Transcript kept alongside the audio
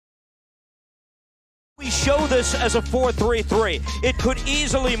We show this as a 4-3-3. It could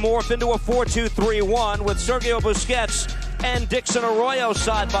easily morph into a 4-2-3-1 with Sergio Busquets and Dixon Arroyo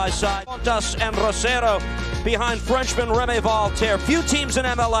side by side. Fontas and Rosero behind Frenchman Remy Valter. Few teams in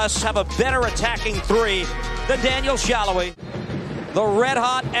MLS have a better attacking three than Daniel Shalhoub. The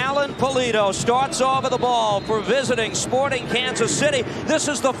red-hot Alan Pulido starts off with the ball for visiting Sporting Kansas City. This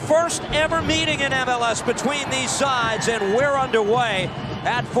is the first ever meeting in MLS between these sides, and we're underway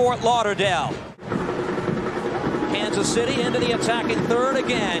at Fort Lauderdale. Kansas City into the attacking third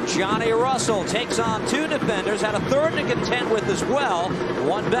again. Johnny Russell takes on two defenders, had a third to contend with as well.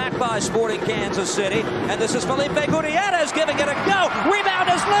 One back by Sporting Kansas City, and this is Felipe Gutierrez giving it a go. Rebound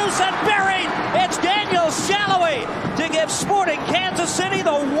is loose and buried. It's Daniel Shalhoub to give Sporting Kansas City the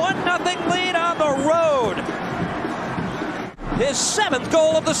 1-0 lead on the road. His 7th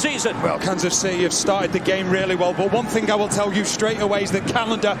goal of the season. Well, Kansas City have started the game really well, but one thing I will tell you straight away is that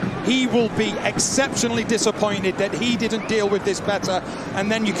Calendar, he will be exceptionally disappointed that he didn't deal with this better. And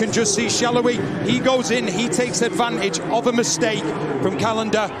then you can just see Shalhoub, he goes in, he takes advantage of a mistake from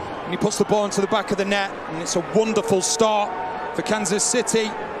Calendar, and he puts the ball into the back of the net, and it's a wonderful start for Kansas City.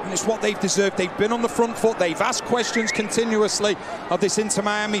 And it's what they've deserved. They've been on the front foot. They've asked questions continuously of this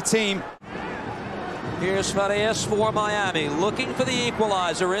Inter-Miami team. Here's Suarez for Miami, looking for the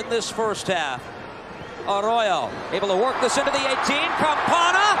equalizer in this first half. Arroyo able to work this into the 18.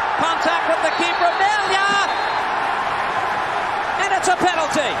 Campana, contact with the keeper, Melia, and it's a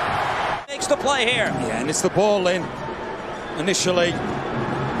penalty. Makes the play here. Yeah, and it's the ball in initially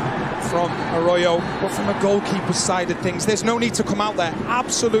from Arroyo, but from a goalkeeper's side of things, there's no need to come out there.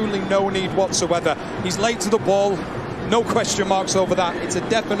 Absolutely no need whatsoever. He's late to the ball, no question marks over that. It's a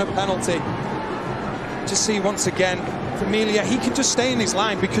definite penalty. Just see once again, Familia, he can just stay in his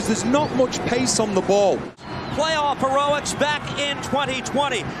line because there's not much pace on the ball. Playoff heroics back in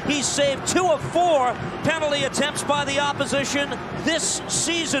 2020. He's saved 2 of 4 penalty attempts by the opposition this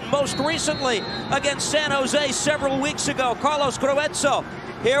season, most recently against San Jose several weeks ago. Carlos Gruezo.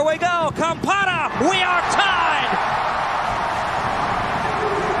 Here we go. Campana. We are tied.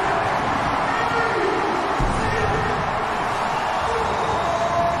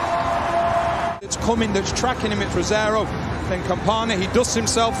 Coming that's tracking him, it's Rosero. Then Campana, he dusts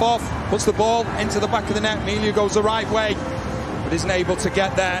himself off, puts the ball into the back of the net. Melia goes the right way, but isn't able to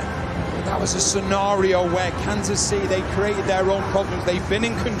get there. But that was a scenario where Kansas City, they created their own problems. They've been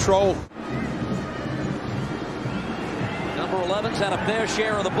in control. Number 11's had a fair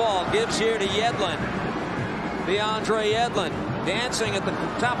share of the ball. Gives here to Yedlin. DeAndre Yedlin dancing at the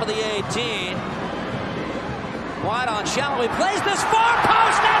top of the 18. Wide on Shalhoub. He plays this far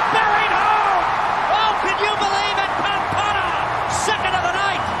post and buried home. Oh, can you believe it? Campana, second of the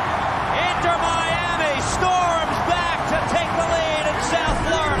night. Inter-Miami storms back to take the lead in South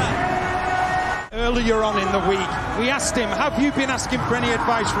Florida. Earlier on in the week, we asked him, have you been asking for any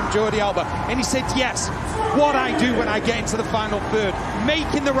advice from Jordi Alba? And he said, yes. What I do when I get into the final third,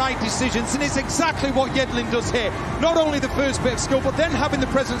 making the right decisions, and it's exactly what Yedlin does here. Not only the first bit of skill, but then having the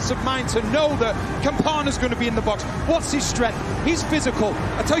presence of mind to know that Campana's going to be in the box. What's his strength? He's physical.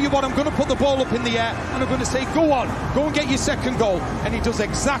 I tell you what, I'm going to put the ball up in the air, and I'm going to say, go on, go and get your second goal. And he does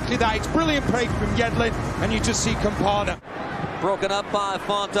exactly that. It's brilliant play from Yedlin, and you just see Campana. Broken up by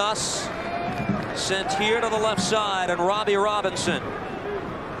Fontas. Sent here to the left side, and Robbie Robinson.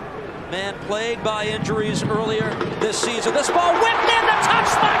 Man plagued by injuries earlier this season. This ball whipped in, the touch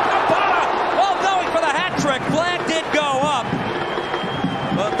by Campana. Well, going for the hat trick. Flag did go up.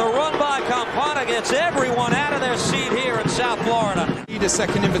 But the run by Campana gets everyone out of their seat here in South Florida. Need a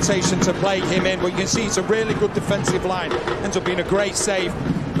second invitation to play him in, but you can see it's a really good defensive line. Ends up being a great save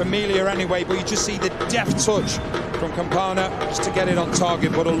for Melia anyway, but you just see the deft touch from Campana just to get it on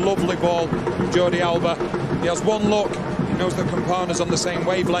target. But a lovely ball from Jordi Alba. He has one look. He knows that Campana's on the same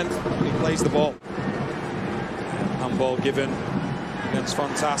wavelength. He plays the ball. Handball given against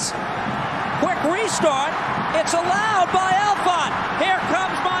Fontas. Quick restart. It's allowed by Alfon. Here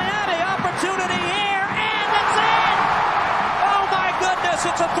comes Miami. Opportunity here, and it's in. Oh my goodness!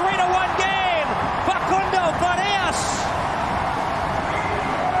 It's a 3-1 game. Facundo Farias.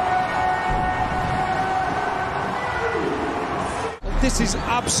 This is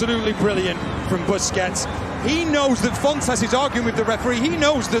absolutely brilliant from Busquets. He knows that Fontas is arguing with the referee. He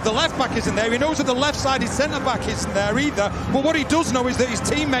knows that the left back isn't there. He knows that the left side, his centre back isn't there either. But what he does know is that his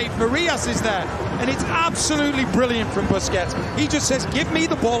teammate Farias is there. And it's absolutely brilliant from Busquets. He just says, give me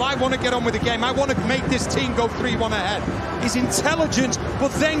the ball. I want to get on with the game. I want to make this team go 3-1 ahead. He's intelligent,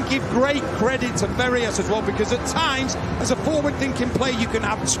 but then give great credit to Farias as well, because at times, as a forward-thinking player, you can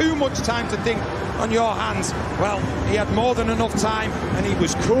have too much time to think on your hands. Well, he had more than enough time, and he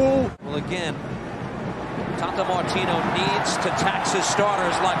was cool. Well, again, Tata Martino needs to tax his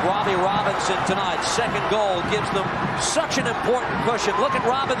starters like Robbie Robinson tonight. Second goal gives them such an important cushion. Look at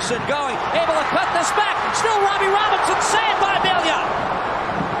Robinson going, able to cut this back. Still Robbie Robinson, saved by Melia.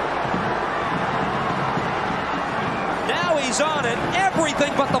 Now he's on it,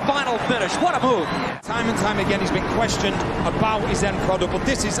 everything but the final finish. What a move. Time and time again he's been questioned about his end product, but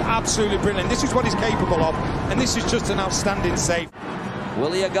this is absolutely brilliant. This is what he's capable of, and this is just an outstanding save.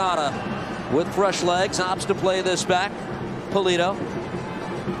 Willie Agata with fresh legs, opts to play this back. Polito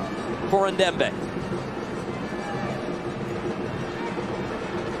for Ndembe.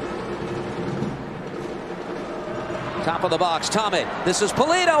 Top of the box, Tommy. This is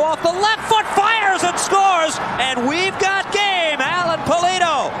Polito off the left foot, fires and scores, and we've got game. Alan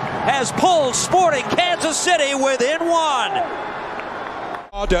Polito has pulled Sporting Kansas City within one.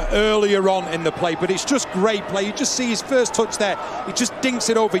 Earlier on in the play, but it's just great play. You just see his first touch there. He just dinks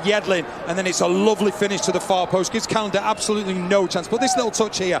it over Yedlin, and then it's a lovely finish to the far post. Gives Calendar absolutely no chance. But this little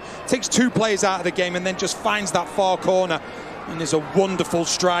touch here takes two players out of the game and then just finds that far corner. And there's a wonderful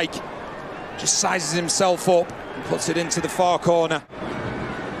strike. Just sizes himself up and puts it into the far corner.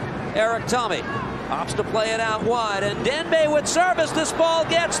 Eric Tommy opts to play it out wide, and Ndembe with service. This ball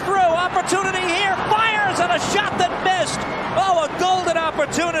gets through. Opportunity here. Fires and a shot that missed. Oh, a golden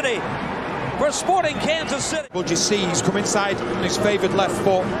opportunity for Sporting Kansas City. Well, you see he's come inside on his favoured left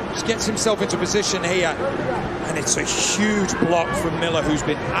foot. Just gets himself into position here. And it's a huge block from Miller, who's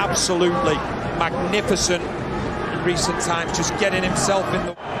been absolutely magnificent in recent times, just getting himself in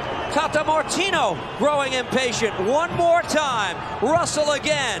the... Tata Martino growing impatient. One more time. Russell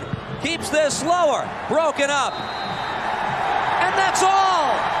again. Keeps this lower. Broken up. And that's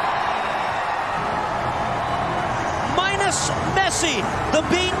all. Minus Messi. The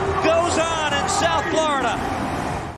beat goes on in South Florida.